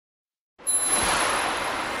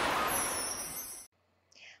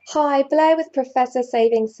Hi, Blair with Professor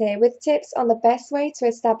Savings here with tips on the best way to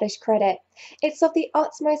establish credit. It's of the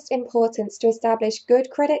utmost importance to establish good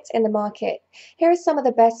credit in the market. Here are some of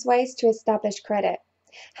the best ways to establish credit.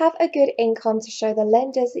 Have a good income to show the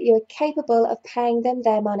lenders that you are capable of paying them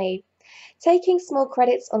their money. Taking small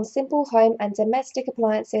credits on simple home and domestic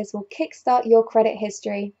appliances will kickstart your credit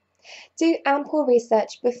history. Do ample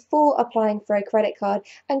research before applying for a credit card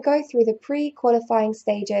and go through the pre-qualifying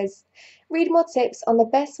stages. Read more tips on the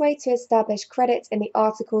best way to establish credit in the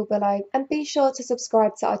article below and be sure to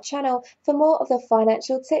subscribe to our channel for more of the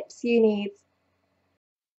financial tips you need.